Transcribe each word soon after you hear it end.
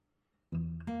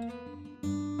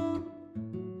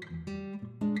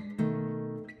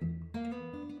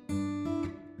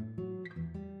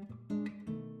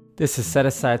This is Set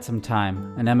Aside Some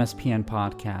Time, an MSPN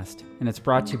podcast, and it's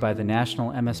brought to you by the National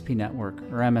MSP Network,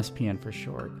 or MSPN for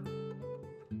short.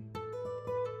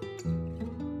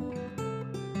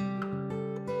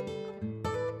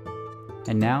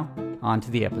 And now, on to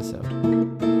the episode.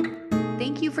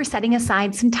 Thank you for setting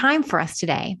aside some time for us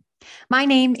today. My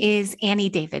name is Annie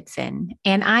Davidson,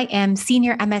 and I am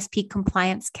Senior MSP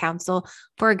Compliance Counsel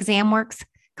for ExamWorks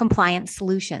Compliance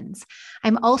Solutions.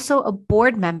 I'm also a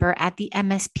board member at the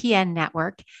MSPN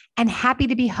Network and happy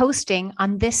to be hosting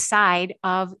on this side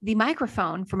of the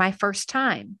microphone for my first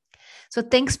time. So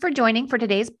thanks for joining for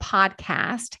today's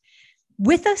podcast.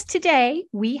 With us today,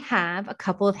 we have a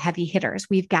couple of heavy hitters.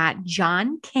 We've got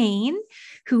John Kane,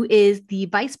 who is the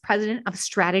Vice President of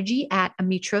Strategy at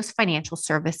Ametros Financial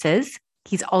Services.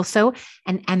 He's also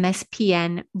an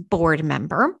MSPN board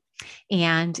member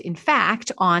and, in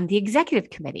fact, on the executive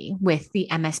committee with the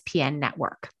MSPN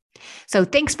network. So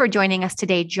thanks for joining us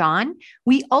today, John.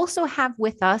 We also have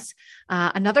with us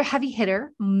another heavy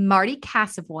hitter, Marty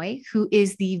Casavoy, who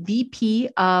is the VP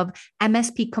of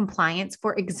MSP Compliance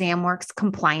for ExamWorks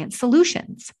Compliance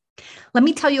Solutions. Let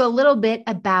me tell you a little bit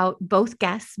about both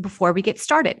guests before we get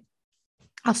started.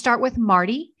 I'll start with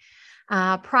Marty.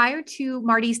 Prior to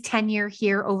Marty's tenure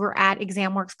here over at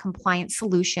ExamWorks Compliance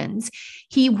Solutions,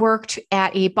 he worked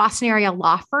at a Boston area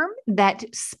law firm that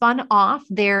spun off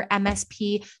their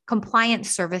MSP compliance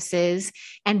services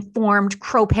and formed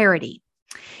Crowe Parity.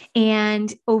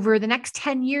 And over the next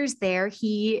 10 years there,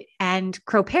 he and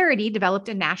Crowe Parity developed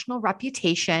a national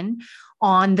reputation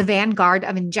on the vanguard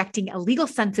of injecting a legal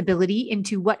sensibility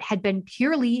into what had been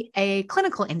purely a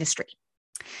clinical industry.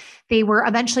 They were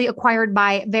eventually acquired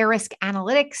by Verisk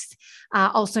Analytics,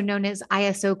 also known as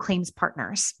ISO Claims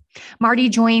Partners. Marty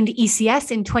joined ECS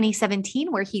in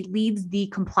 2017, where he leads the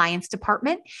compliance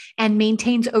department and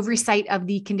maintains oversight of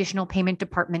the conditional payment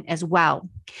department as well.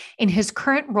 In his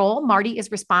current role, Marty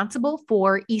is responsible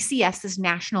for ECS's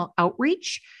national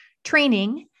outreach,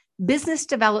 training, business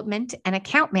development, and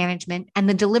account management, and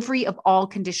the delivery of all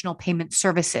conditional payment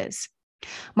services.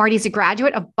 Marty is a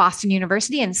graduate of Boston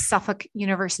University and Suffolk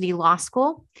University Law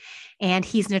School, and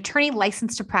he's an attorney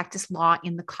licensed to practice law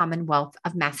in the Commonwealth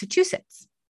of Massachusetts.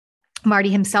 Marty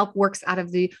himself works out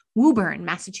of the Woburn,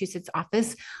 Massachusetts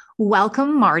office.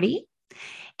 Welcome, Marty.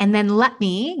 And then let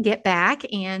me get back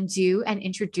and do an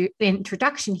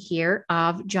introduction here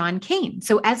of John Kane.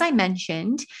 So as I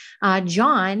mentioned,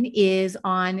 John is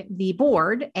on the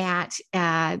board at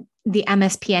the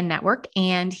MSPN network,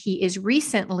 and he is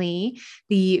recently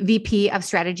the VP of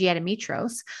strategy at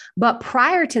Ametros. But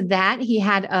prior to that, he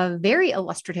had a very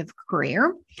illustrative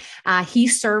career. He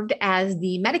served as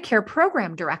the Medicare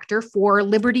program director for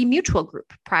Liberty Mutual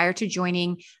Group prior to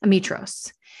joining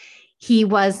Ametros. He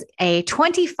was a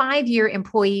 25-year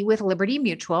employee with Liberty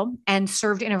Mutual and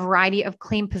served in a variety of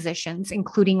claim positions,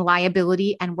 including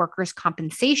liability and workers'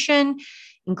 compensation,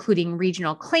 including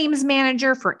regional claims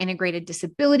manager for integrated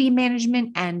disability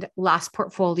management and loss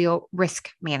portfolio risk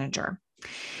manager.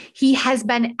 He has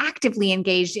been actively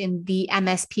engaged in the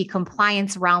MSP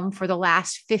compliance realm for the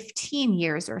last 15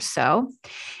 years or so,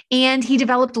 and he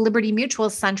developed Liberty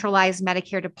Mutual's centralized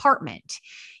Medicare department.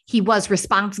 He was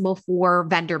responsible for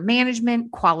vendor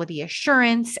management, quality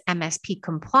assurance, MSP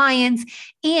compliance,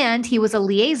 and he was a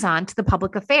liaison to the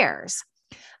public affairs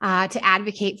to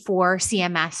advocate for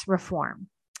CMS reform.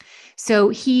 So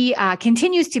he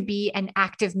continues to be an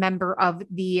active member of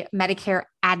the Medicare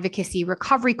Advocacy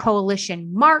Recovery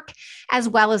Coalition, MARC, as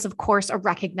well as, of course, a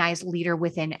recognized leader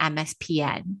within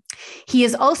MSPN. He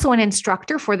is also an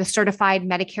instructor for the Certified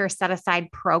Medicare Set-Aside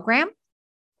program.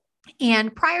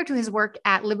 And prior to his work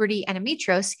at Liberty and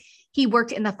Ametros, he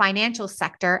worked in the financial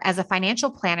sector as a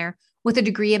financial planner with a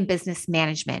degree in business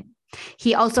management.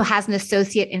 He also has an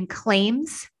associate in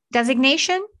claims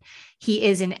designation. He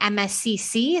is an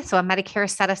MSCC, so a Medicare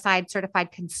Set-Aside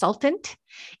Certified Consultant,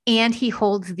 and he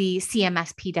holds the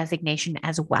CMSP designation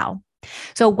as well.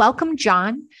 So welcome,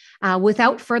 John.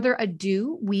 Without further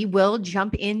ado, we will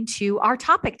jump into our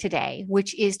topic today,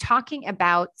 which is talking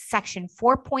about Section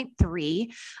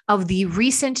 4.3 of the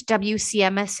recent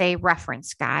WCMSA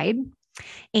reference guide.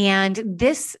 And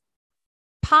this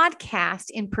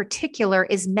podcast in particular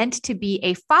is meant to be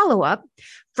a follow-up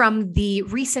from the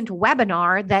recent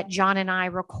webinar that John and I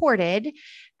recorded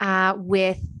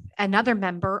with another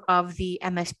member of the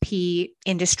MSP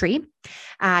industry,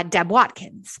 Deb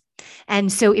Watkins.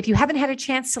 And so if you haven't had a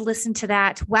chance to listen to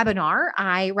that webinar,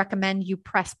 I recommend you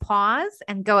press pause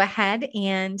and go ahead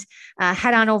and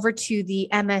head on over to the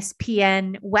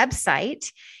MSPN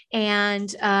website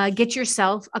and get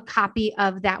yourself a copy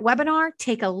of that webinar.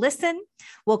 Take a listen.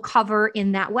 We'll cover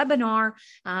in that webinar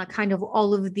kind of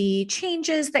all of the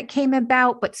changes that came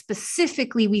about, but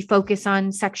specifically we focus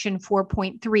on section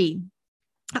 4.3.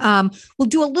 We'll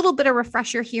do a little bit of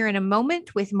refresher here in a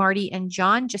moment with Marty and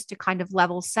John just to kind of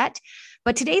level set.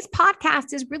 But today's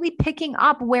podcast is really picking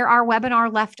up where our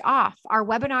webinar left off. Our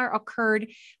webinar occurred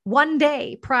one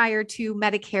day prior to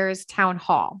Medicare's town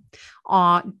hall.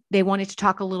 They wanted to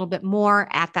talk a little bit more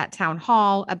at that town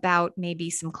hall about maybe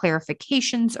some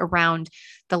clarifications around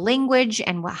the language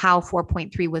and how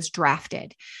 4.3 was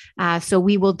drafted. So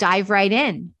we will dive right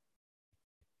in.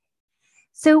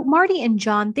 So Marty and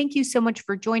John, thank you so much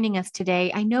for joining us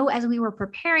today. I know as we were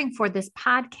preparing for this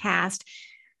podcast,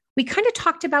 we kind of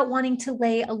talked about wanting to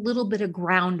lay a little bit of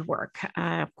groundwork.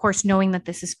 Of course, knowing that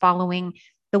this is following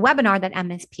the webinar that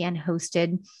MSPN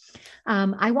hosted,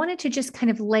 I wanted to just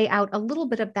kind of lay out a little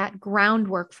bit of that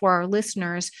groundwork for our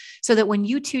listeners so that when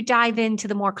you two dive into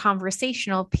the more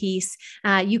conversational piece,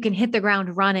 you can hit the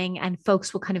ground running and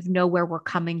folks will kind of know where we're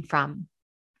coming from.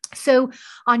 So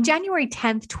on January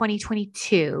 10th,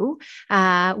 2022,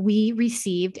 we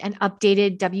received an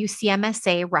updated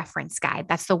WCMSA reference guide.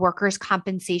 That's the Workers'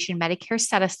 Compensation Medicare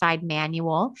Set-Aside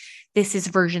Manual. This is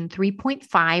version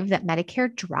 3.5 that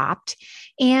Medicare dropped,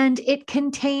 and it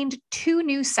contained 2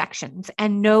 new sections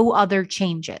and no other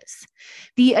changes.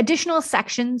 The additional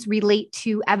sections relate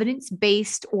to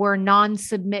evidence-based or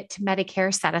non-submit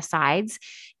Medicare set-asides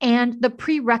and the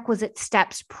prerequisite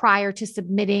steps prior to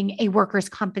submitting a workers'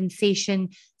 compensation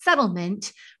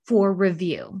settlement for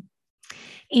review.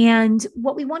 And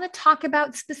what we want to talk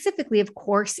about specifically, of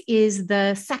course, is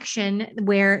the section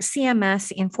where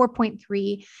CMS in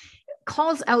 4.3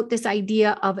 calls out this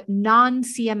idea of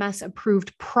non-CMS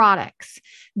approved products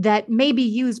that may be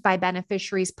used by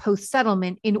beneficiaries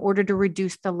post-settlement in order to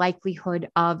reduce the likelihood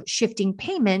of shifting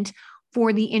payment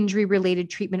for the injury-related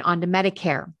treatment onto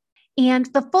Medicare. And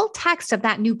the full text of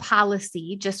that new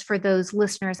policy, just for those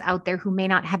listeners out there who may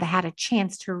not have had a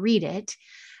chance to read it,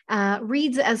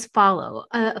 reads as follows.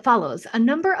 A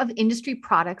number of industry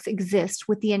products exist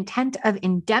with the intent of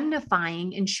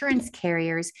indemnifying insurance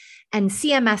carriers and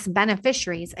CMS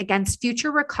beneficiaries against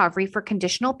future recovery for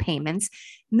conditional payments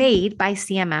made by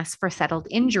CMS for settled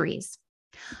injuries.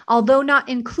 Although not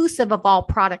inclusive of all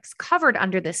products covered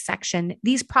under this section,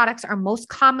 these products are most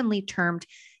commonly termed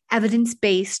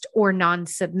evidence-based or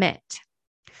non-submit.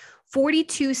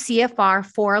 42 CFR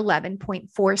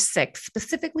 411.46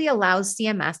 specifically allows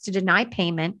CMS to deny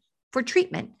payment for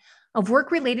treatment of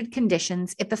work-related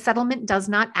conditions if the settlement does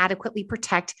not adequately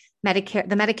protect the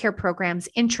Medicare program's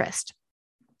interest.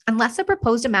 Unless a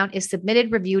proposed amount is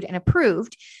submitted, reviewed, and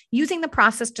approved using the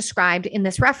process described in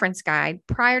this reference guide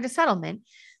prior to settlement,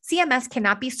 CMS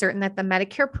cannot be certain that the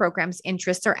Medicare program's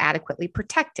interests are adequately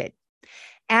protected.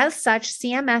 As such,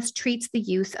 CMS treats the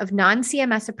use of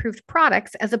non-CMS approved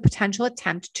products as a potential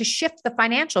attempt to shift the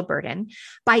financial burden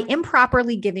by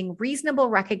improperly giving reasonable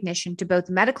recognition to both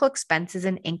medical expenses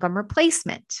and income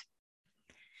replacement.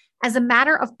 As a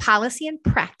matter of policy and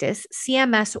practice,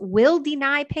 CMS will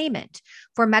deny payment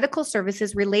for medical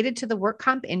services related to the work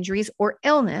comp injuries or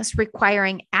illness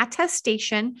requiring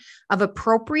attestation of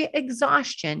appropriate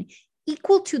exhaustion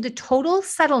equal to the total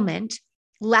settlement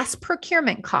less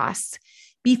procurement costs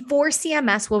before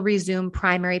CMS will resume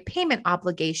primary payment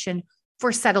obligation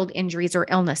for settled injuries or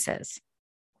illnesses.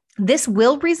 This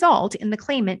will result in the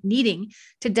claimant needing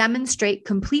to demonstrate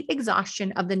complete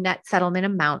exhaustion of the net settlement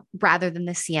amount rather than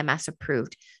the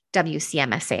CMS-approved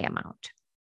WCMSA amount.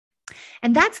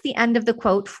 And that's the end of the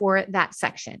quote for that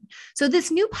section. So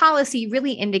this new policy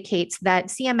really indicates that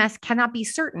CMS cannot be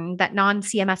certain that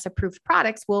non-CMS approved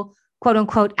products will, quote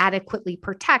unquote, adequately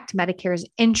protect Medicare's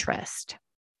interest.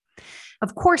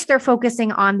 Of course, they're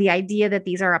focusing on the idea that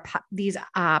these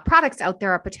products out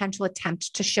there are a potential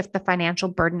attempt to shift the financial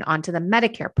burden onto the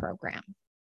Medicare program.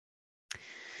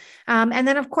 And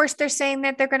then, of course, they're saying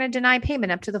that they're going to deny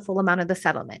payment up to the full amount of the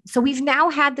settlement. So we've now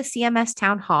had the CMS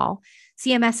town hall.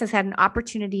 CMS has had an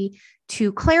opportunity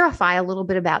to clarify a little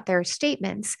bit about their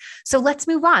statements. So let's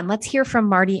move on. Let's hear from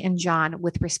Marty and John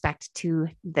with respect to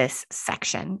this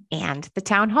section and the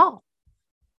town hall.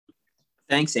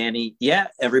 Thanks, Annie. Yeah,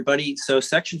 everybody. So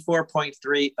section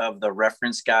 4.3 of the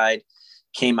reference guide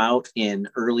came out in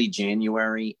early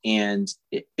January, and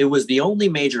it was the only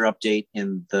major update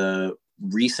in the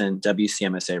recent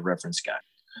WCMSA reference guide.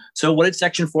 So what did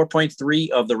Section 4.3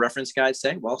 of the reference guide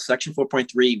say? Well, Section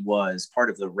 4.3 was part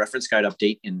of the reference guide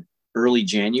update in early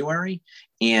January,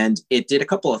 and it did a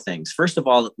couple of things. First of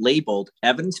all, it labeled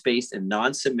evidence-based and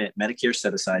non-submit Medicare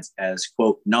set-asides as,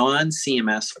 quote,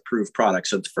 non-CMS approved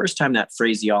products. So it's the first time that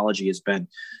phraseology has been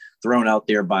thrown out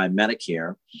there by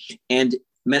Medicare. And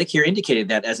Medicare indicated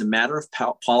that as a matter of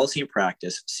policy and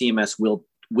practice, CMS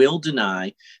will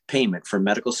deny payment for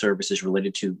medical services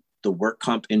related to the work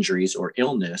comp injuries or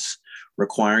illness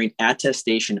requiring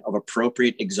attestation of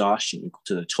appropriate exhaustion equal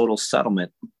to the total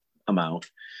settlement amount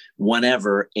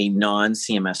whenever a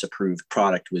non-CMS approved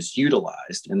product was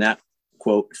utilized. And that,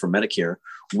 quote, from Medicare,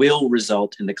 will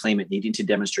result in the claimant needing to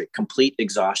demonstrate complete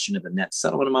exhaustion of the net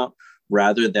settlement amount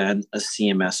rather than a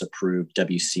CMS approved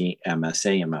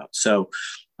WCMSA amount. So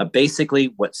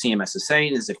basically what CMS is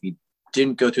saying is if you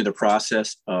didn't go through the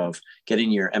process of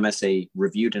getting your MSA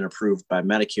reviewed and approved by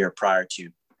Medicare prior to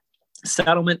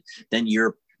settlement, then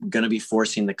you're going to be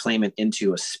forcing the claimant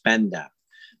into a spend down.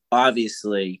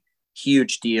 Obviously,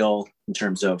 huge deal in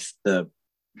terms of the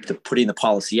putting the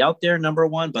policy out there, number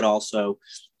one, but also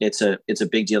it's a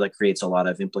big deal that creates a lot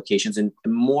of implications and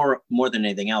more than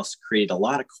anything else, created a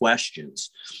lot of questions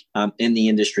in the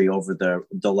industry over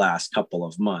the last couple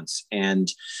of months.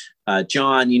 And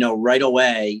John, right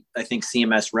away, I think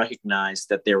CMS recognized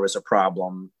that there was a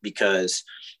problem because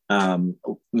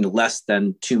less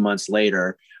than 2 months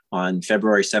later, on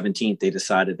February 17th, they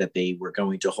decided that they were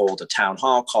going to hold a town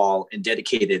hall call and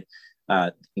dedicated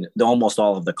almost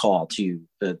all of the call to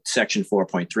the Section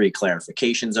 4.3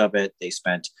 clarifications of it. They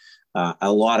spent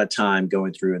a lot of time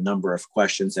going through a number of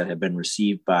questions that have been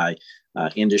received by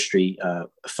industry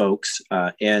folks.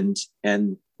 And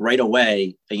right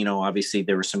away, obviously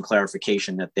there was some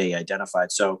clarification that they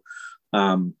identified. So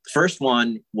first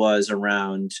one was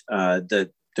around the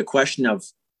question of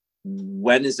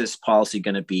when is this policy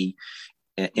going to be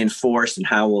enforced and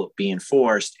how will it be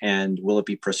enforced and will it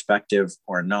be prospective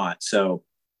or not? So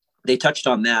they touched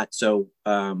on that. So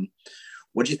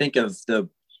what do you think of the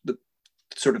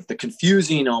sort of the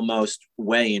confusing almost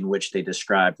way in which they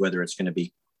described whether it's going to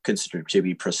be considered to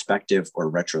be prospective or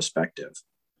retrospective?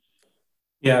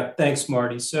 Yeah, thanks,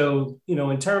 Marty. So,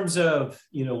 in terms of,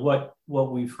 what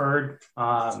we've heard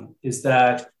is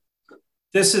that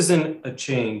this isn't a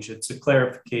change, it's a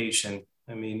clarification.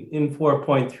 I mean, in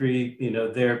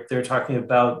 4.3, they're talking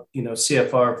about,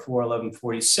 CFR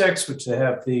 41146, which they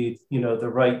have the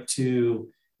right to,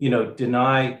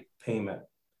 deny payment.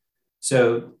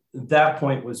 So that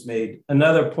point was made.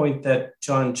 Another point that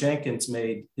John Jenkins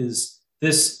made is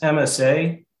this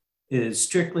MSA is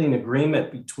strictly an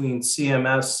agreement between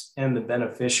CMS and the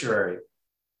beneficiary.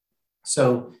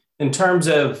 So in terms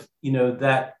of,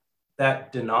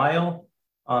 that denial,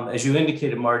 as you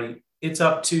indicated, Marty, it's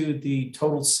up to the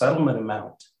total settlement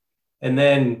amount. And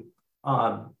then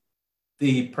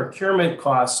the procurement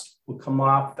cost will come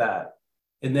off that.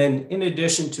 And then in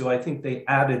addition to, I think they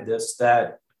added this,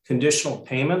 that conditional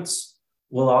payments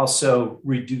will also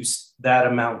reduce that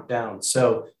amount down.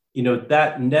 So,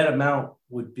 that net amount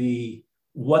would be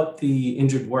what the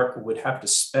injured worker would have to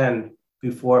spend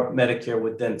before Medicare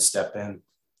would then step in.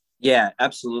 Yeah,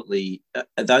 absolutely.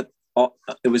 It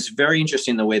was very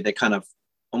interesting the way they kind of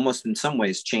almost in some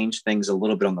ways changed things a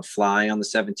little bit on the fly on the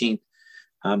 17th.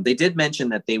 They did mention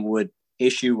that they would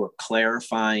issue a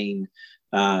clarifying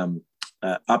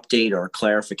update or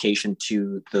clarification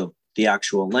to the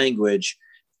actual language.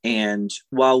 And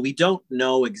while we don't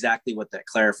know exactly what that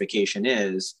clarification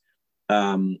is,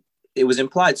 it was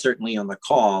implied certainly on the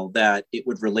call that it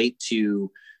would relate to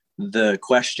the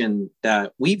question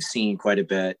that we've seen quite a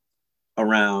bit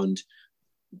around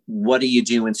what do you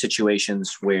do in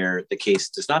situations where the case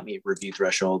does not meet review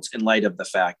thresholds in light of the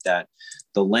fact that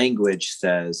the language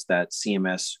says that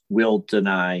CMS will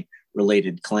deny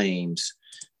related claims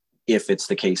if it's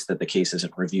the case that the case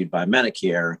isn't reviewed by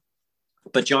Medicare.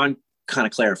 But John kind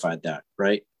of clarified that,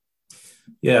 right?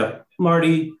 Yeah,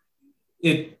 Marty,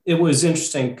 it was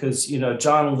interesting because,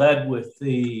 John led with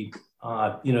the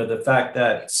fact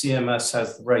that CMS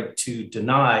has the right to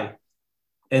deny.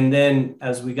 And then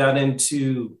as we got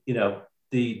into,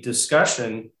 the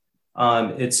discussion,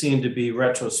 it seemed to be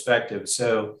retrospective.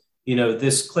 So,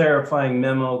 this clarifying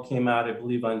memo came out, I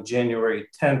believe, on January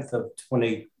 10th of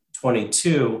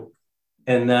 2022,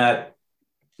 and that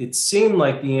it seemed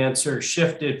like the answer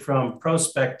shifted from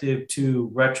prospective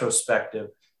to retrospective.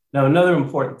 Now, another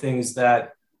important thing is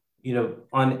that,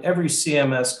 on every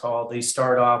CMS call, they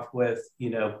start off with,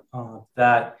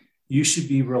 that you should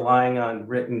be relying on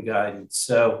written guidance.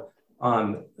 So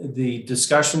the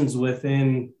discussions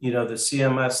within, the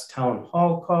CMS town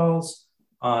hall calls,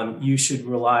 you should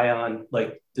rely on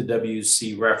like the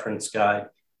WC reference guide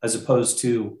as opposed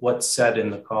to what's said in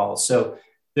the call. So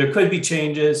there could be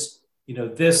changes.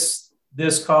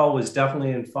 This call was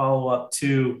definitely in follow-up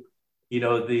to,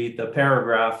 the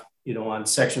paragraph, on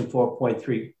section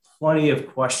 4.3, plenty of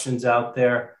questions out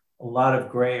there, a lot of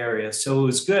gray areas. So it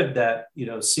was good that,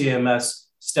 CMS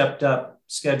stepped up,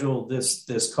 scheduled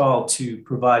this call to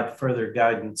provide further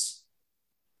guidance.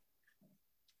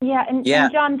 Yeah, and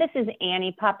John, this is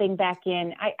Annie popping back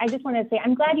in. I just want to say,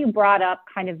 I'm glad you brought up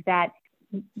kind of that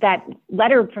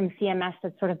letter from CMS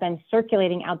that's sort of been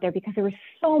circulating out there, because there were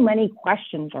so many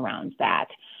questions around that.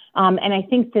 And I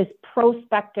think this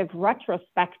prospective,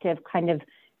 retrospective kind of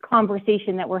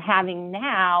conversation that we're having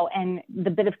now and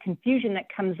the bit of confusion that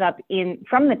comes up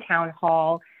from the town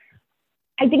hall,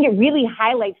 I think it really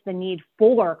highlights the need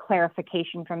for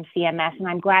clarification from CMS. And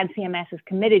I'm glad CMS is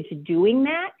committed to doing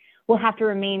that. We'll have to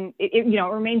it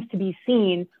remains to be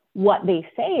seen what they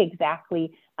say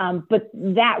exactly. But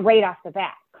that right off the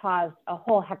bat caused a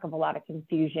whole heck of a lot of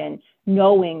confusion,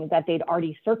 knowing that they'd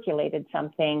already circulated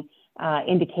something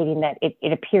indicating that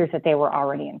it appears that they were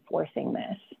already enforcing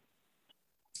this.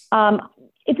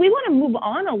 If we want to move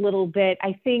on a little bit,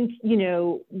 I think,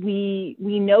 we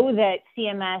know that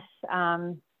CMS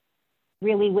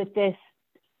really with this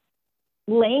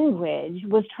language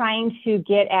was trying to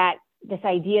get at this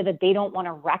idea that they don't want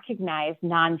to recognize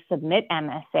non-submit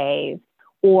MSAs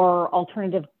or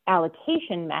alternative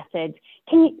allocation methods.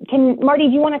 Can Marty,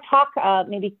 do you want to talk,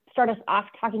 maybe start us off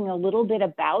talking a little bit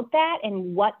about that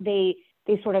and what they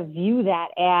sort of view that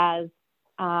as,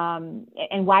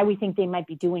 and why we think they might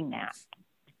be doing that?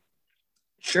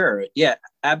 Sure. Yeah,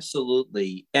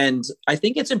 absolutely. And I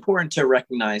think it's important to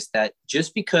recognize that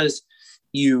just because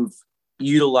you've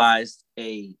utilized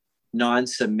a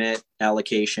non-submit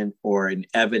allocation or an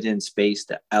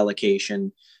evidence-based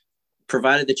allocation,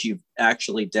 provided that you've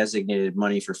actually designated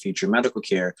money for future medical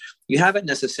care, you haven't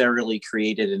necessarily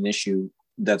created an issue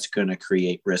that's going to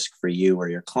create risk for you or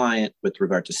your client with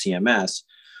regard to CMS.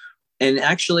 And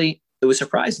actually, it was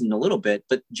surprising a little bit,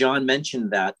 but John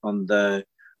mentioned that on the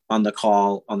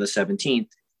call on the 17th.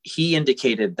 He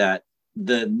indicated that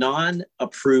the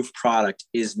non-approved product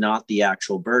is not the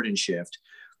actual burden shift,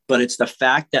 but it's the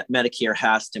fact that Medicare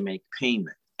has to make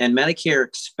payment. And Medicare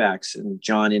expects, and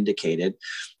John indicated,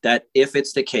 that if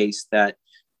it's the case that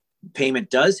payment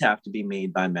does have to be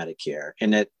made by Medicare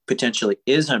and it potentially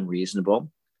is unreasonable,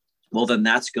 well, then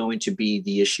that's going to be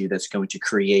the issue that's going to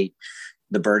create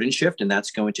the burden shift, and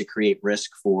that's going to create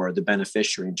risk for the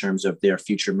beneficiary in terms of their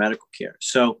future medical care.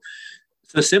 So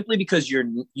simply because you're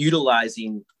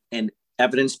utilizing an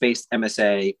evidence-based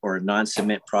MSA or a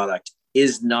non-submit product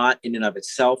is not in and of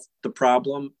itself the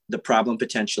problem. The problem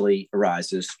potentially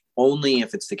arises only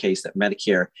if it's the case that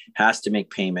Medicare has to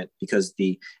make payment because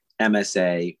the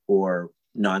MSA or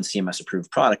non-CMS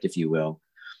approved product, if you will,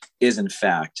 is in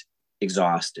fact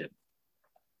exhausted.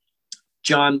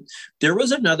 John, there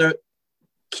was another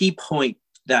key point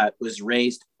that was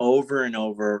raised over and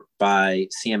over by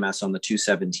CMS on the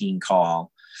 217 call,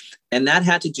 and that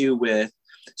had to do with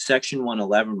Section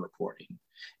 111 reporting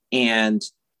and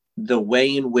the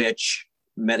way in which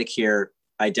Medicare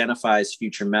identifies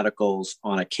future medicals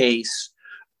on a case,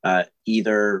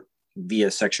 either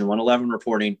via Section 111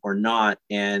 reporting or not.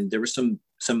 And there was some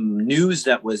news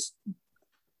that was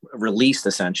released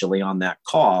essentially on that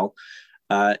call.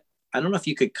 I don't know if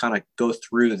you could kind of go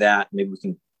through that. Maybe we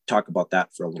can talk about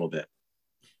that for a little bit.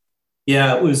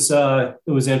 Yeah, it was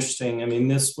interesting. I mean,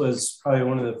 this was probably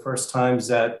one of the first times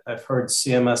that I've heard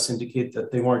CMS indicate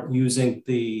that they weren't using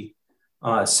the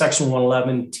Section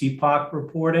 111 TPOC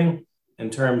reporting in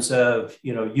terms of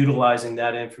utilizing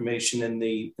that information in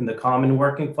the common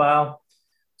working file.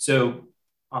 So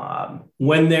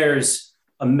when there's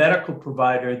a medical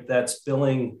provider that's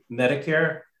billing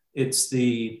Medicare, it's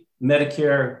the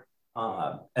Medicare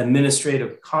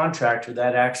administrative contractor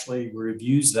that actually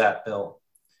reviews that bill.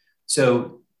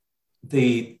 So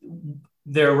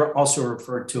they're also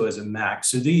referred to as a MAC.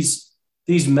 So these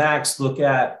MACs look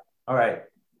at, all right,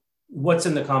 what's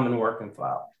in the common working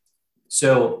file?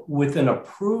 So with an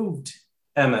approved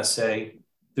MSA,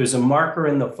 there's a marker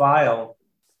in the file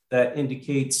that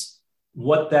indicates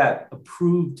what that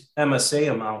approved MSA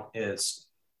amount is.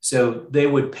 So they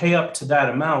would pay up to that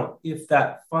amount if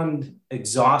that fund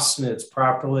exhausts and it's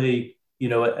properly,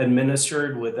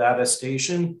 administered with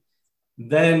attestation.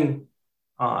 Then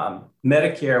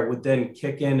Medicare would then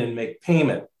kick in and make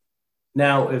payment.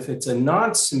 Now, if it's a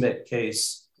non-submit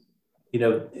case,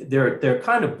 they're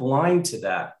kind of blind to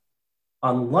that,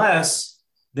 unless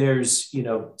there's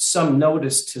some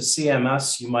notice to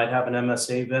CMS. You might have an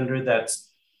MSA vendor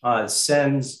that's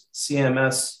sends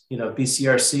CMS,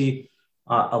 BCRC,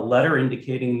 a letter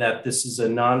indicating that this is a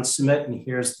non-submit and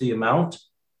here's the amount,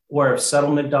 or if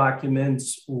settlement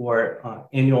documents or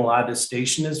annual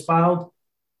attestation is filed.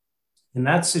 In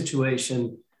that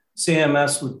situation,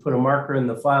 CMS would put a marker in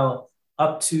the file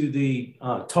up to the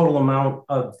total amount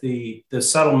of the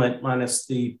settlement minus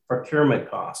the procurement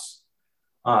costs.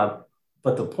 But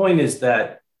the point is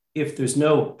that if there's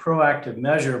no proactive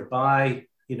measure by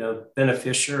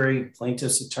beneficiary,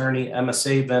 plaintiff's attorney,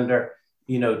 MSA vendor,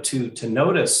 to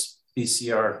notice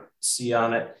BCRC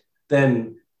on it,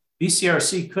 then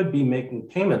BCRC could be making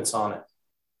payments on it.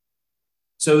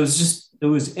 So it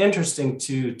was interesting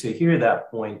to hear that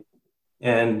point.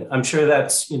 And I'm sure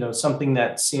that's, something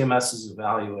that CMS is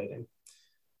evaluating.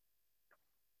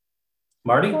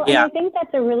 Marty? Well, yeah. I think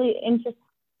that's a really interesting,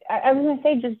 I was going to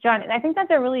say just, John, I think that's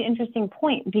a really interesting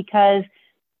point because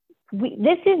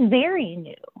this is very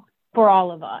new for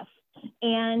all of us.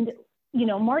 And,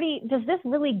 Marty, does this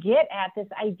really get at this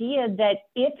idea that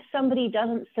if somebody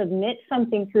doesn't submit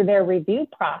something through their review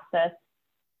process,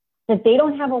 that they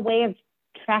don't have a way of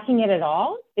tracking it at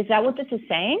all? Is that what this is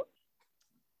saying?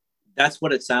 That's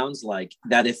what it sounds like,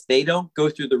 that if they don't go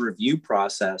through the review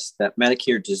process, that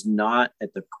Medicare does not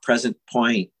at the present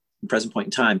point in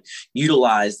time,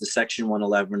 utilize the Section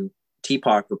 111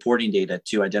 TPOC reporting data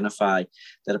to identify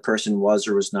that a person was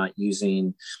or was not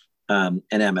using an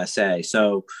MSA.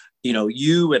 So,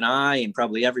 you and I and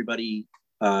probably everybody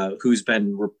who's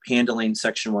been handling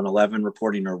Section 111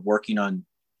 reporting or working on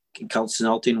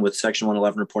consulting with Section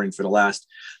 111 reporting for the last,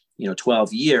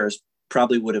 12 years,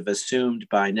 probably would have assumed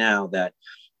by now that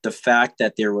the fact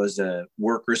that there was a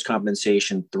workers'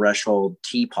 compensation threshold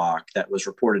TPOC that was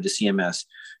reported to CMS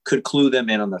could clue them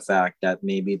in on the fact that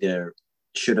maybe there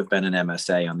should have been an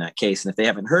MSA on that case. And if they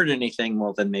haven't heard anything,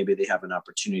 well, then maybe they have an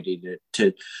opportunity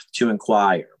to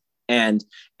inquire. And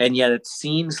yet it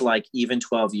seems like even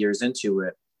 12 years into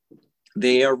it,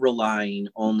 they are relying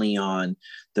only on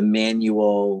the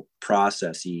manual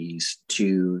processes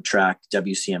to track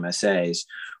WCMSAs,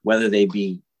 whether they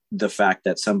be the fact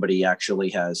that somebody actually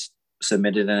has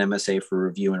submitted an MSA for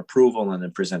review and approval and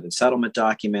then presented settlement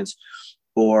documents,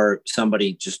 or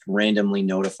somebody just randomly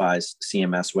notifies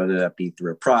CMS, whether that be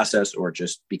through a process or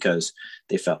just because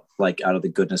they felt like out of the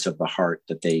goodness of the heart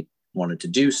that they wanted to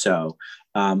do so.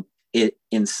 It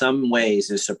in some ways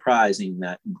is surprising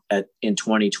that in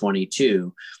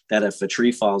 2022, that if a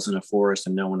tree falls in a forest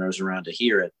and no one is around to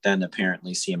hear it, then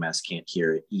apparently CMS can't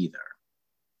hear it either.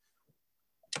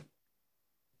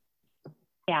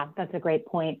 Yeah, that's a great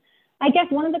point. I guess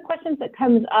one of the questions that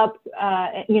comes up,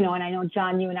 and I know,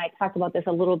 John, you and I talked about this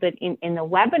a little bit in the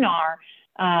webinar,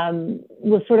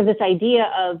 was sort of this idea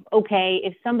of, okay,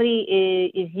 if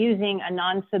somebody is using a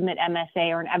non-submit MSA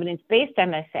or an evidence-based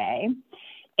MSA,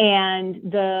 and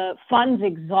the funds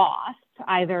exhaust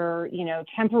either,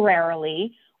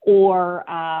 temporarily or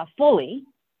fully,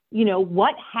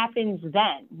 what happens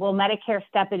then? Will Medicare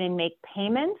step in and make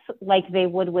payments like they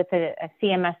would with a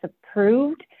CMS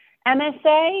approved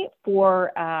MSA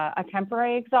for a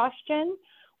temporary exhaustion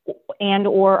and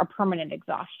or a permanent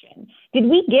exhaustion? Did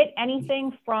we get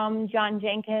anything from John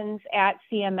Jenkins at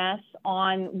CMS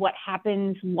on what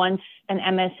happens once an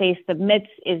MSA submits?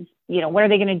 What are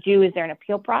they going to do? Is there an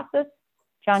appeal process?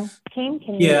 John Keane,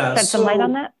 can you shed some light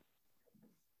on that?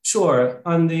 Sure.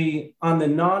 On the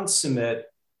non-submit,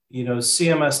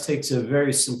 CMS takes a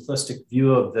very simplistic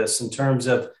view of this in terms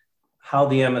of how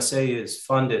the MSA is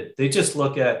funded. They just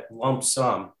look at lump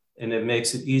sum, and it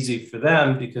makes it easy for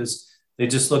them because they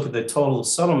just look at the total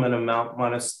settlement amount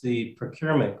minus the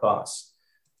procurement costs.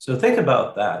 So think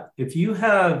about that. If you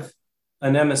have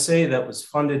an MSA that was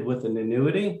funded with an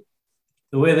annuity,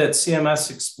 the way that CMS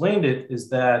explained it is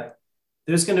that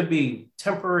there's going to be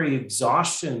temporary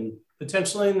exhaustion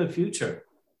potentially in the future.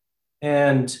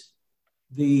 And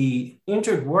the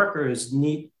injured workers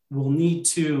will need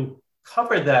to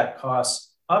cover that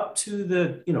cost up to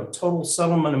the total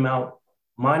settlement amount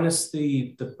minus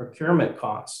the procurement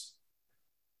costs.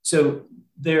 So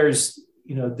there's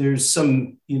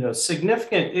some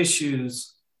significant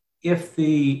issues if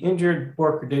the injured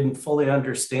worker didn't fully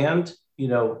understand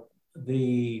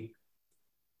the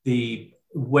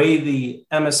way the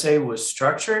MSA was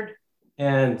structured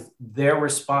and their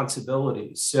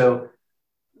responsibilities. So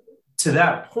to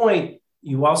that point,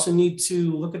 you also need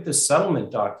to look at the settlement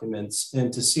documents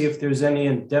and to see if there's any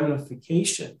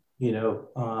indemnification.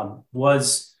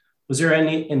 Was there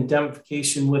any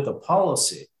indemnification with a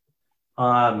policy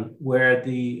where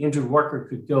the injured worker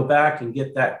could go back and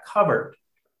get that covered?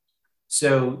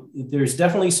 So there's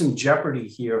definitely some jeopardy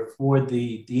here for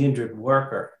the injured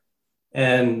worker.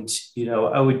 And,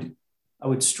 I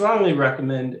would strongly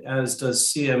recommend, as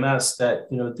does CMS, that,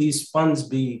 these funds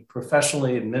be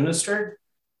professionally administered,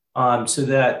 so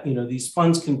that, these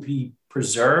funds can be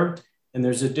preserved, and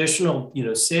there's additional,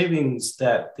 savings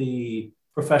that the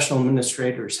professional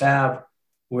administrators have,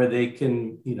 where they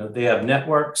can, they have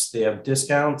networks, they have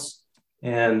discounts,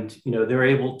 and, they're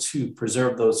able to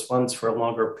preserve those funds for a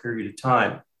longer period of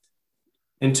time.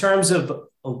 In terms of,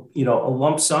 a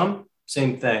lump sum,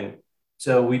 same thing.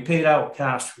 So we paid out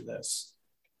cash for this.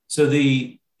 So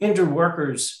the injured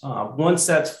workers, once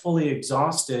that's fully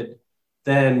exhausted,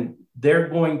 then they're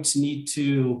going to need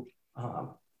to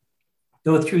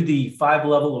go through the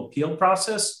 5-level appeal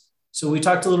process. So we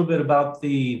talked a little bit about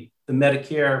the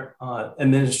Medicare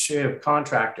administrative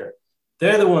contractor.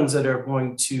 They're the ones that are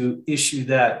going to issue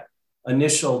that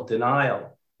initial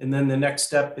denial. And then the next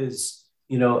step is,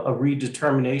 a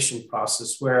redetermination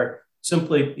process where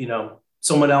simply,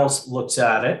 someone else looks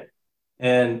at it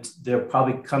and they'll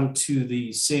probably come to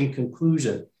the same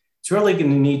conclusion. It's really going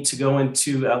to need to go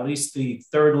into at least the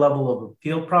 3rd level of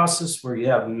appeal process, where you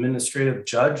have an administrative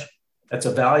judge that's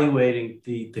evaluating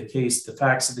the case, the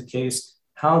facts of the case,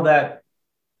 how that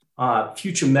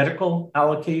future medical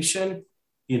allocation,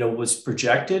 was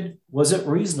projected. Was it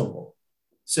reasonable?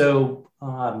 So,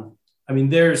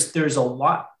 there's a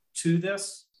lot to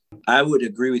this. I would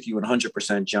agree with you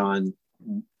 100%, John.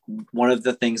 One of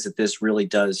the things that this really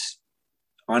does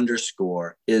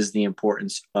underscore is the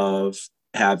importance of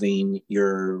having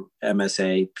your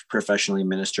MSA professionally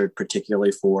administered,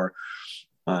 particularly for,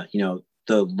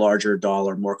 the larger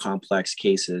dollar, more complex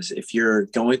cases. If you're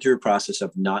going through a process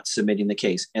of not submitting the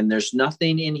case, and there's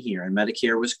nothing in here, and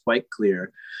Medicare was quite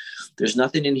clear, there's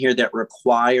nothing in here that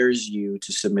requires you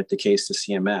to submit the case to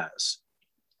CMS.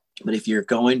 But if you're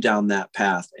going down that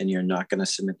path and you're not going to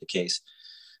submit the case,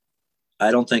 I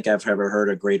don't think I've ever heard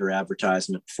a greater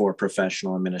advertisement for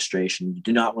professional administration. You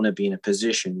do not want to be in a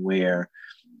position where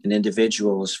an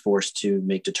individual is forced to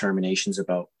make determinations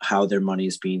about how their money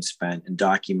is being spent and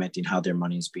documenting how their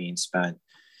money is being spent,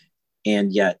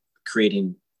 and yet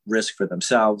creating risk for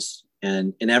themselves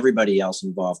and everybody else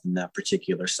involved in that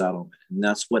particular settlement. And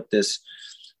that's what this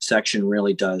section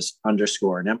really does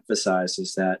underscore and emphasize,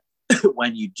 is that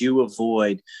when you do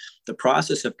avoid the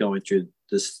process of going through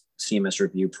this CMS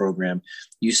review program,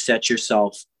 you set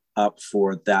yourself up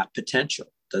for that potential.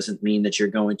 Doesn't mean that you're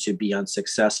going to be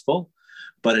unsuccessful,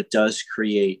 but it does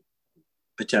create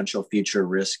potential future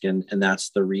risk. And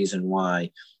that's the reason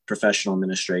why professional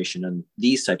administration in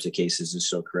these types of cases is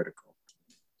so critical.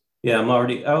 Yeah,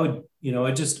 Marty, I would,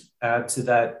 I just add to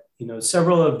that,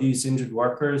 several of these injured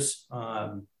workers,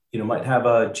 might have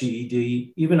a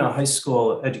GED, even a high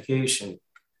school education.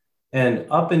 And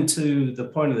up into the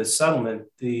point of the settlement,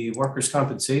 the workers'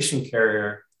 compensation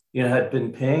carrier, had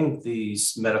been paying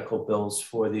these medical bills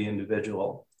for the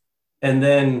individual. And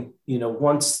then,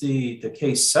 once the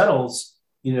case settles,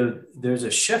 there's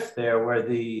a shift there where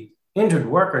the injured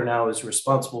worker now is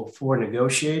responsible for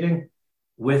negotiating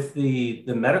with the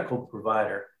medical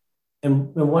provider.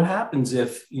 And what happens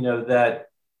if, that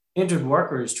injured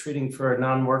worker is treating for a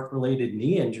non-work related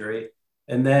knee injury,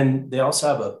 and then they also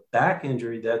have a back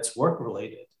injury that's work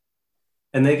related,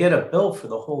 and they get a bill for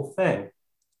the whole thing?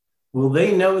 Will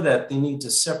they know that they need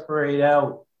to separate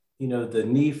out, the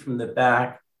knee from the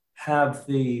back, have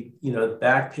the,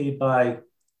 back paid by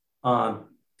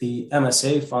the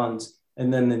MSA funds,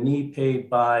 and then the knee paid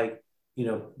by,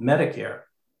 Medicare?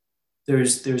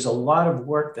 There's a lot of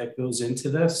work that goes into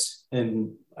this.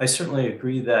 And I certainly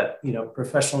agree that,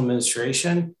 professional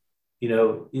administration,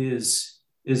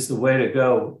 is the way to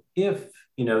go if,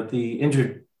 the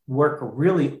injured worker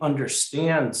really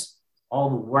understands all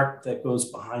the work that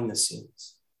goes behind the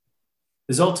scenes.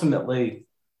 Because ultimately,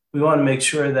 we want to make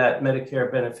sure that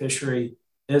Medicare beneficiary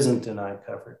isn't denied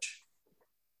coverage.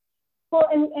 Well,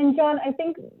 and John, I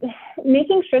think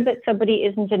making sure that somebody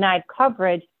isn't denied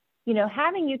coverage,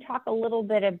 having you talk a little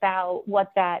bit about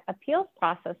what that appeals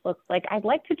process looks like, I'd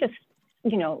like to just,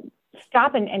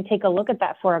 stop and take a look at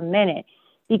that for a minute,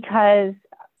 because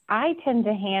I tend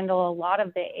to handle a lot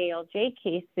of the ALJ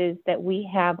cases that we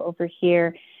have over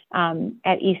here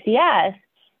at ECS.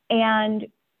 And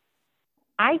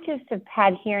I just have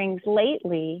had hearings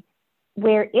lately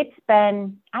where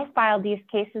I filed these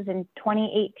cases in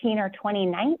 2018 or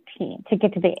 2019 to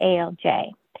get to the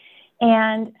ALJ.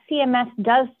 And CMS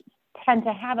does tend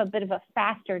to have a bit of a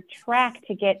faster track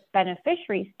to get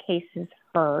beneficiaries' cases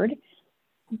heard.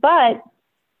 But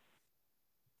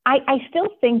I still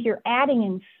think you're adding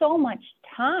in so much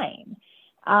time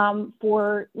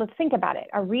let's think about it,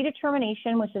 a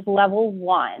redetermination, which is level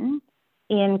 1,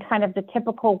 in kind of the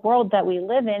typical world that we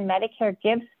live in, Medicare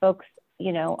gives folks,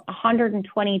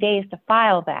 120 days to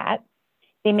file that.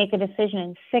 They make a decision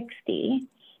in 60.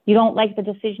 You don't like the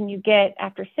decision you get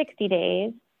after 60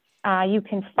 days, you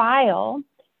can file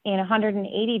in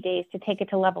 180 days to take it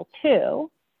to level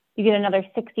 2. You get another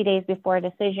 60 days before a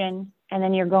decision, and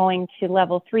then you're going to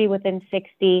level 3 within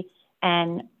 60,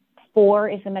 and 4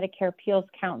 is the Medicare Appeals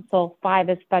Council, 5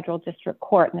 is federal district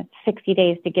court, and it's 60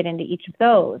 days to get into each of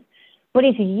those. But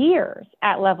it's years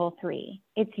at level 3,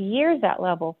 it's years at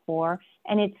level 4,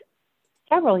 and it's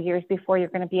several years before you're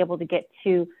going to be able to get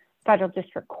to federal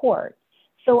district court.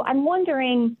 So I'm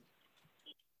wondering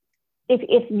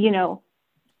if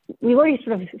we've already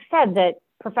sort of said that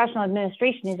professional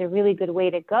administration is a really good way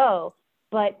to go,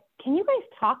 but can you guys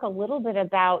talk a little bit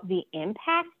about the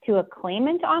impact to a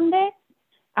claimant on this,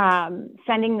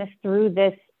 sending this through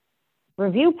this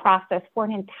review process for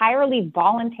an entirely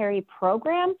voluntary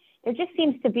program? There just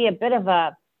seems to be a bit of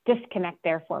a disconnect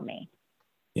there for me.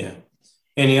 Yeah.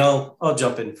 Annie, I'll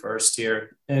jump in first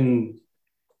here. And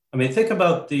I mean, think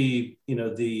about the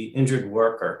injured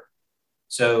worker.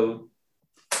 So,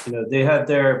 they had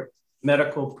their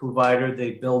medical provider,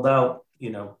 they billed out,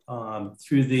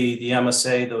 through the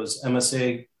MSA, those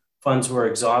MSA funds were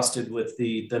exhausted with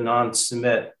the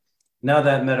non-submit. Now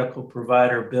that medical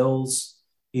provider bills,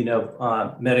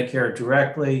 Medicare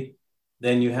directly,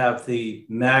 then you have the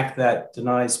MAC that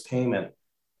denies payment.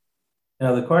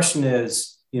 Now the question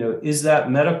is that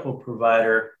medical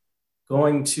provider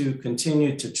going to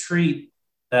continue to treat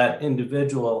that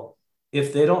individual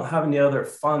if they don't have any other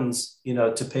funds,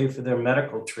 to pay for their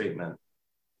medical treatment?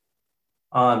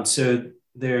 So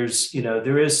there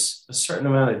is a certain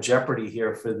amount of jeopardy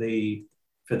here for the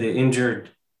injured,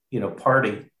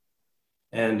 party,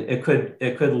 and it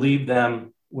could leave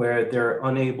them where they're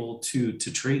unable to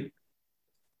treat.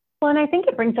 Well, and I think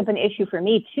it brings up an issue for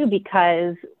me too,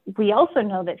 because we also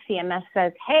know that CMS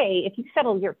says, hey, if you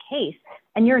settle your case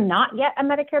and you're not yet a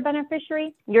Medicare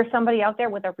beneficiary, you're somebody out there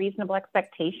with a reasonable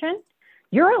expectation,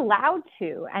 you're allowed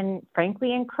to, and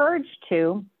frankly encouraged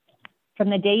to, from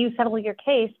the day you settle your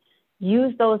case,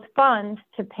 use those funds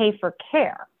to pay for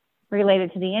care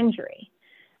related to the injury.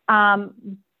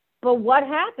 But what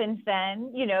happens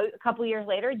then, a couple of years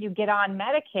later, you get on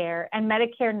Medicare, and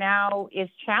Medicare now is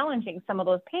challenging some of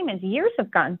those payments. Years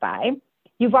have gone by.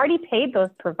 You've already paid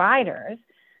those providers.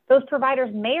 Those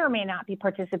providers may or may not be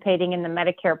participating in the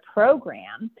Medicare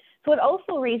program. So it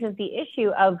also raises the issue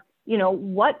of,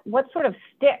 what sort of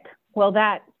stick will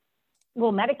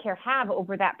Medicare have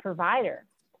over that provider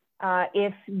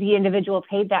if the individual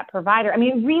paid that provider? I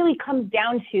mean, it really comes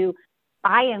down to,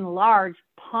 by and large,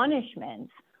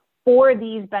 punishments for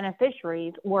these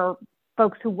beneficiaries or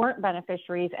folks who weren't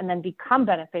beneficiaries and then become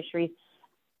beneficiaries.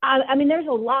 I mean, there's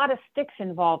a lot of sticks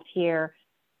involved here.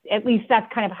 At least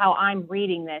that's kind of how I'm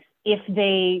reading this. If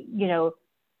they,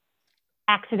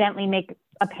 accidentally make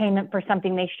a payment for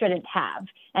something they shouldn't have,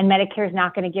 and Medicare is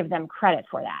not going to give them credit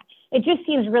for that. It just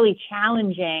seems really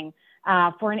challenging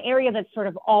for an area that's sort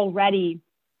of already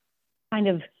kind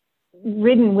of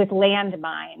ridden with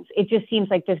landmines. It just seems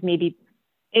like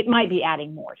it might be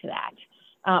adding more to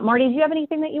that. Marty, do you have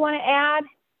anything that you want to add?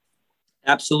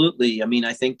 Absolutely. I mean,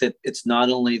 I think that it's not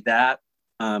only that,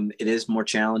 it is more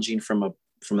challenging from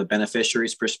a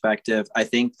beneficiary's perspective. I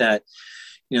think that,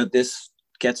 this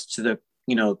gets to the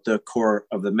core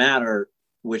of the matter,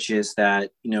 which is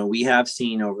that, we have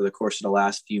seen over the course of the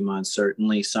last few months,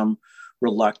 certainly some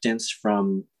reluctance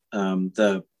from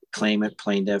the claimant,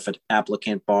 plaintiff,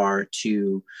 applicant bar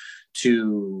to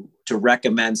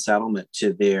recommend settlement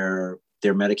to their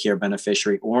Medicare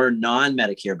beneficiary or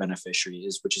non-Medicare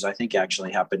beneficiaries, which is, I think,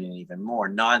 actually happening even more,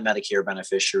 non-Medicare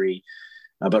beneficiary,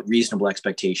 but reasonable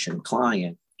expectation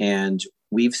client. And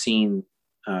we've seen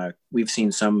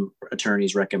some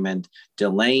attorneys recommend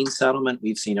delaying settlement.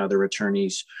 We've seen other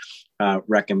attorneys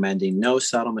recommending no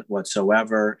settlement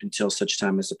whatsoever until such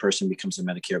time as the person becomes a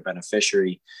Medicare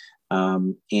beneficiary,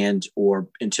 and or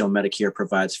until Medicare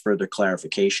provides further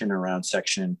clarification around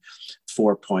Section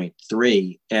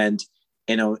 4.3. And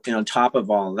on top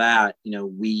of all that,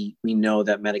 we know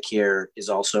that Medicare is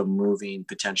also moving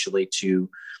potentially to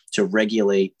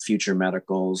regulate future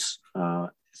medicals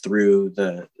through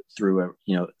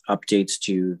updates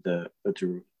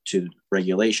to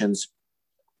regulations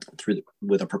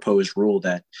with a proposed rule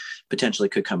that potentially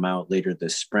could come out later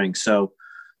this spring. So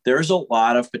there's a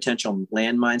lot of potential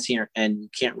landmines here, and you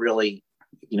can't really,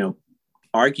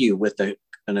 argue with the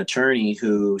an attorney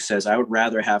who says, I would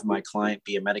rather have my client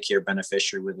be a Medicare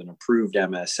beneficiary with an approved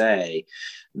MSA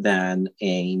than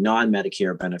a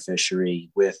non-Medicare beneficiary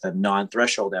with a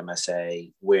non-threshold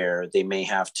MSA, where they may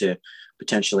have to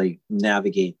potentially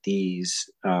navigate these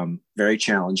very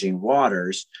challenging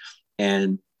waters,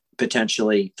 and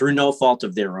potentially through no fault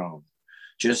of their own,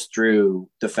 just through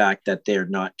the fact that they're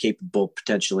not capable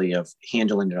potentially of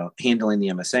handling the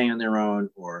MSA on their own,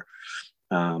 or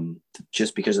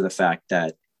just because of the fact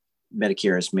that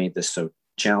Medicare has made this so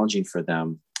challenging for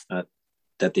them,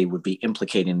 that they would be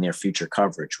implicating their future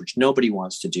coverage, which nobody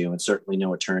wants to do. And certainly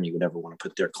no attorney would ever want to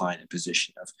put their client in a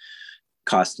position of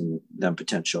costing them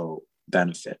potential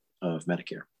benefit of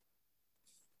Medicare.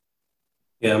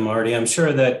 Yeah, Marty, I'm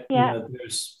sure that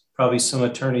there's probably some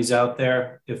attorneys out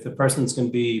there, if the person's going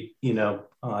to be,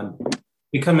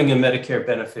 becoming a Medicare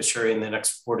beneficiary in the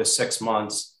next 4 to 6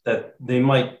 months, that they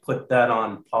might put that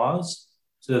on pause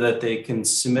so that they can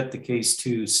submit the case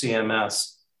to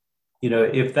CMS.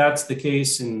 If that's the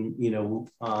case, and,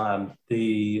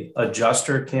 the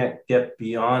adjuster can't get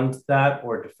beyond that,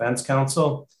 or defense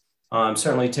counsel, I'm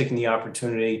certainly taking the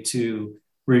opportunity to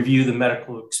review the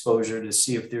medical exposure to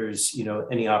see if there's,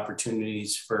 any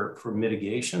opportunities for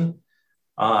mitigation,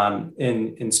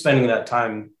 and spending that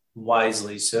time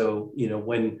wisely. So,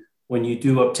 when you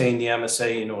do obtain the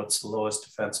MSA, it's the lowest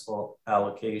defensible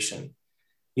allocation.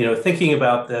 Thinking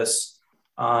about this,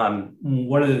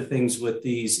 one of the things with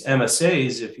these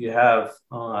MSAs, if you have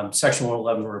Section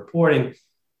 111 reporting,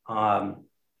 on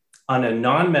a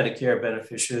non-Medicare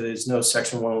beneficiary, there's no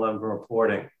Section 111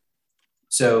 reporting.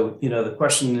 So, the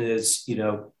question is,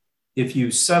 if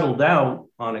you settled out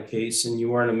on a case and you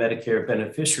weren't a Medicare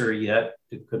beneficiary yet,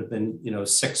 it could have been,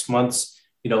 6 months,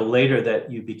 later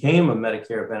that you became a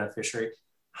Medicare beneficiary.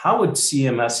 How would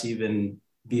CMS even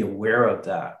be aware of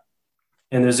that?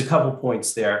 And there's a couple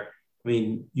points there. I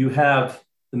mean, you have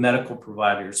the medical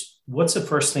providers. What's the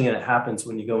first thing that happens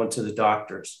when you go into the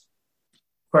doctors?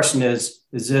 Question is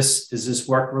this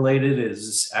work related? Is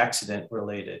this accident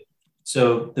related?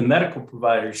 So the medical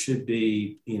provider should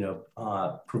be,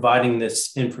 providing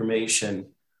this information,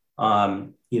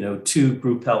 to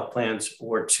group health plans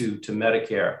or to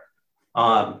Medicare.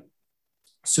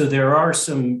 So there are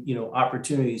some,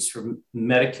 opportunities for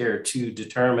Medicare to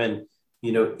determine,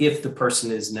 if the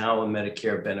person is now a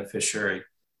Medicare beneficiary.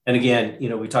 And again,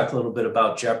 we talked a little bit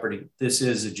about jeopardy. This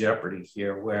is a jeopardy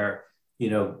here where,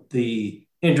 the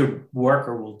injured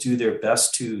worker will do their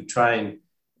best to try and,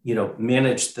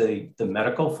 manage the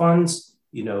medical funds,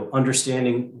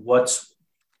 understanding what's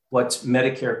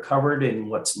Medicare covered and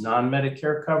what's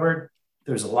non-Medicare covered.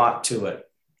 There's a lot to it.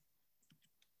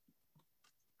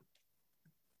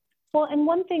 Well, and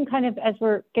one thing kind of as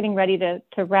we're getting ready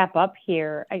to wrap up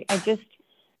here,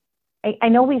 I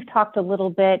know we've talked a little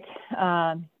bit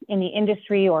in the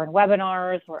industry or in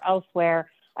webinars or elsewhere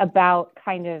about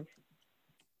kind of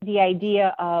the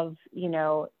idea of,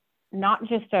 not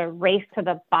just a race to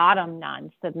the bottom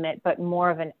non-submit, but more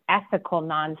of an ethical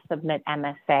non-submit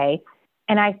MSA.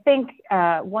 And I think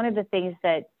one of the things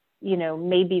that,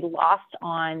 may be lost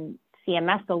on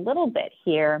CMS a little bit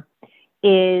here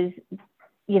is,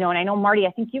 and I know, Marty,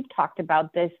 I think you've talked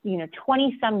about this,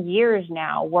 20 some years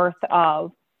now worth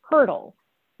of hurdles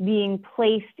being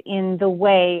placed in the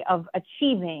way of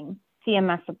achieving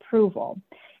CMS approval.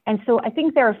 And so I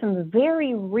think there are some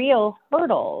very real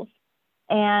hurdles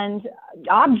and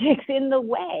objects in the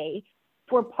way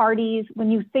for parties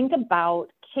when you think about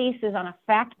cases on a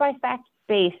fact-by-fact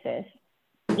basis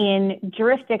in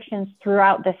jurisdictions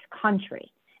throughout this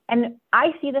country. And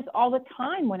I see this all the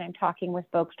time when I'm talking with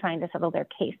folks trying to settle their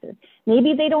cases.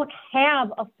 Maybe they don't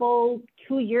have a full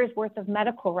 2 years worth of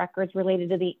medical records related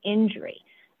to the injury.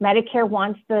 Medicare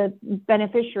wants the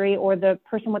beneficiary or the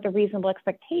person with a reasonable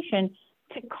expectation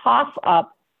to cough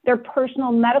up their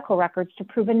personal medical records to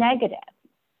prove a negative.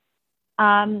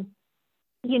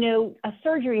 A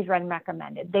surgery is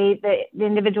recommended. The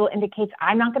individual indicates,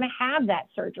 I'm not going to have that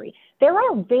surgery. There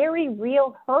are very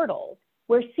real hurdles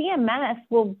where CMS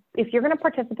will, if you're going to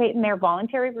participate in their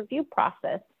voluntary review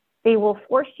process, they will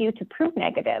force you to prove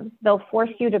negative. They'll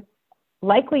force you to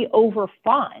likely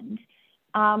overfund.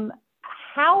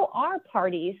 How are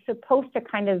parties supposed to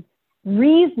kind of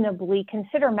reasonably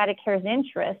consider Medicare's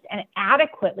interest and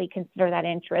adequately consider that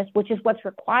interest, which is what's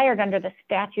required under the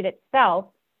statute itself?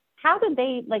 How do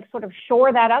they sort of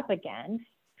shore that up against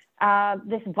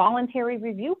this voluntary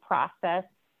review process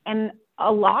and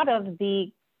a lot of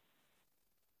the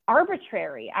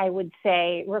arbitrary, I would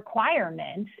say,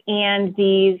 requirements and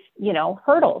these,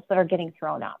 hurdles that are getting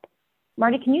thrown up?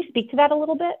 Marty, can you speak to that a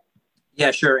little bit?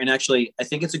 Yeah, sure. And actually, I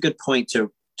think it's a good point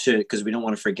to because we don't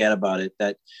want to forget about it,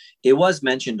 that it was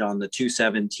mentioned on the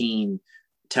 217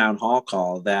 town hall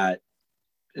call that,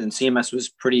 and CMS was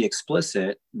pretty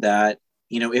explicit that,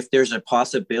 if there's a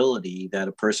possibility that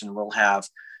a person will have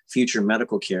future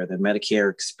medical care, that Medicare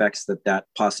expects that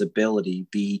possibility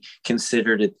be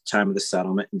considered at the time of the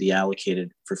settlement and be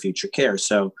allocated for future care.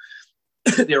 So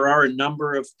there are a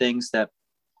number of things that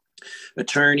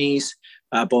attorneys,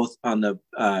 both on the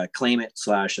claimant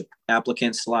 /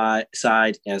 applicant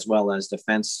side, as well as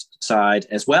defense side,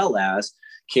 as well as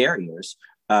carriers,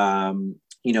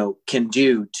 can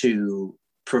do to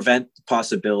prevent the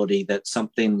possibility that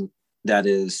something that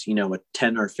is, a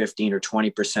 10 or 15 or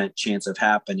 20% chance of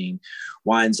happening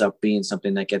winds up being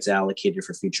something that gets allocated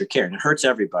for future care. And it hurts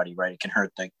everybody, right? It can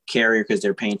hurt the carrier because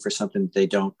they're paying for something that they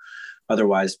don't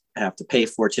otherwise have to pay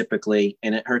for typically.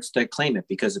 And it hurts the claimant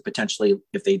because it potentially,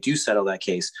 if they do settle that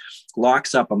case,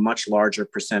 locks up a much larger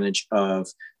percentage of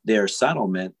their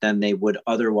settlement than they would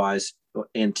otherwise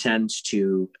intend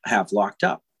to have locked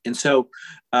up. And so,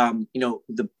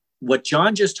 what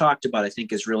John just talked about, I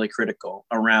think, is really critical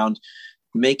around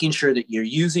making sure that you're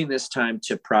using this time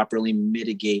to properly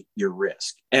mitigate your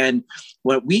risk. And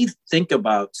what we think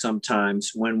about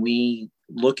sometimes when we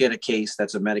look at a case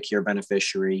that's a Medicare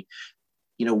beneficiary,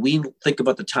 we think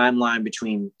about the timeline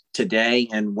between today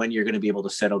and when you're going to be able to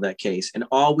settle that case, and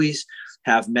always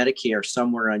have Medicare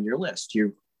somewhere on your list.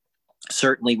 You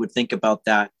certainly would think about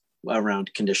that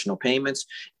around conditional payments.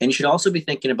 And you should also be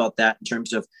thinking about that in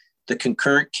terms of the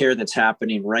concurrent care that's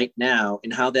happening right now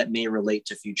and how that may relate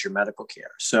to future medical care.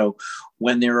 So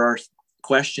when there are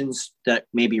questions that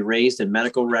may be raised in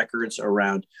medical records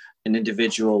around an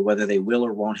individual, whether they will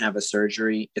or won't have a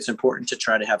surgery, it's important to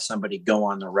try to have somebody go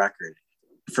on the record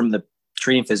from the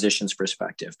treating physician's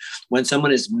perspective. When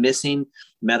someone is missing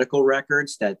medical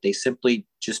records that they simply,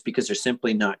 just because they're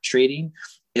simply not treating,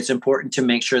 it's important to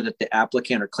make sure that the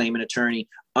applicant or claimant attorney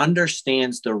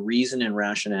understands the reason and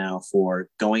rationale for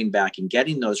going back and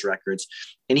getting those records.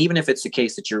 And even if it's the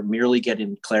case that you're merely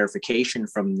getting clarification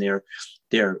from their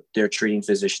treating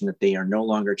physician that they are no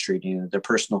longer treating, their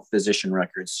personal physician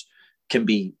records can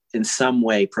be in some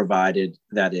way provided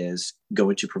that is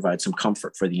going to provide some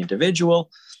comfort for the individual.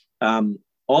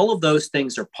 All of those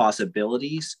things are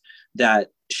possibilities that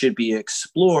should be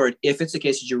explored if it's the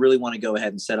case that you really want to go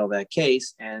ahead and settle that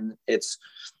case, and it's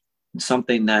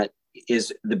something that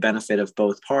is the benefit of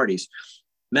both parties.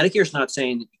 Medicare is not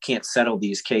saying you can't settle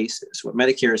these cases. What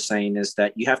Medicare is saying is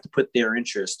that you have to put their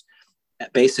interest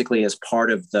basically as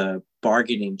part of the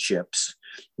bargaining chips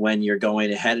when you're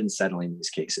going ahead and settling these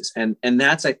cases. And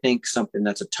that's, I think, something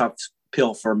that's a tough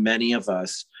pill for many of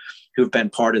us who've been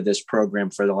part of this program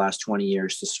for the last 20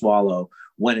 years to swallow,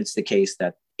 when it's the case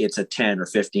that it's a 10 or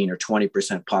 15 or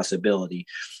 20% possibility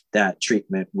that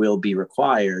treatment will be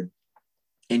required.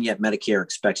 And yet Medicare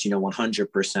expects,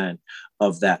 100%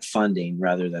 of that funding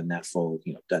rather than that full,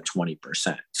 that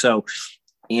 20%. So,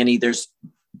 Annie, there's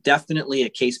definitely a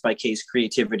case-by-case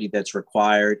creativity that's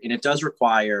required. And it does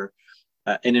require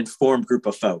an informed group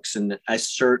of folks. And I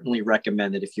certainly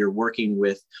recommend that if you're working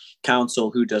with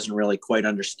counsel who doesn't really quite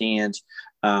understand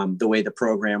the way the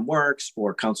program works,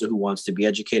 or counsel who wants to be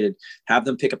educated, have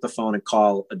them pick up the phone and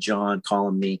call John,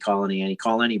 call me, call Annie,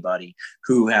 call anybody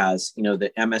who has,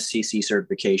 the MSCC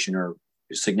certification or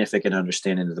significant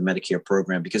understanding of the Medicare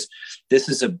program, because this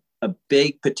is a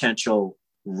big potential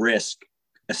risk,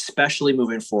 especially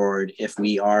moving forward if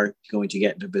we are going to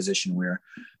get into a position where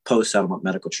post-settlement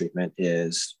medical treatment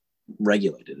is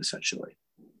regulated, essentially.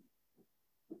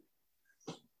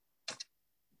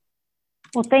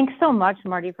 Well, thanks so much,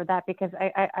 Marty, for that, because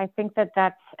I think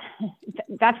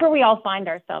that's where we all find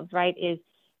ourselves, right? Is,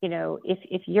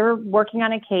 if you're working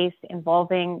on a case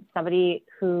involving somebody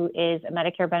who is a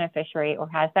Medicare beneficiary or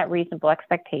has that reasonable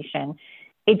expectation,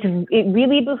 it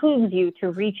really behooves you to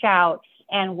reach out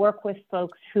and work with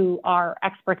folks who are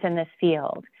experts in this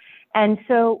field. And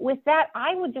so with that,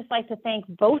 I would just like to thank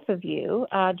both of you,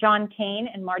 John Kane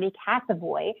and Marty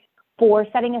Cassavoy, for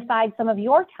setting aside some of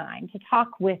your time to talk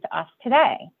with us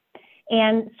today.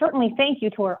 And certainly thank you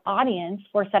to our audience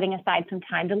for setting aside some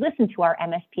time to listen to our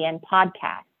MSPN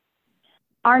podcast.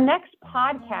 Our next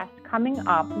podcast coming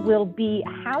up will be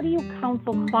How Do You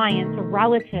Counsel Clients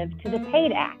Relative to the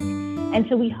PAID Act? And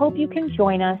so we hope you can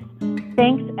join us.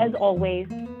 Thanks as always.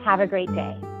 Have a great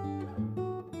day.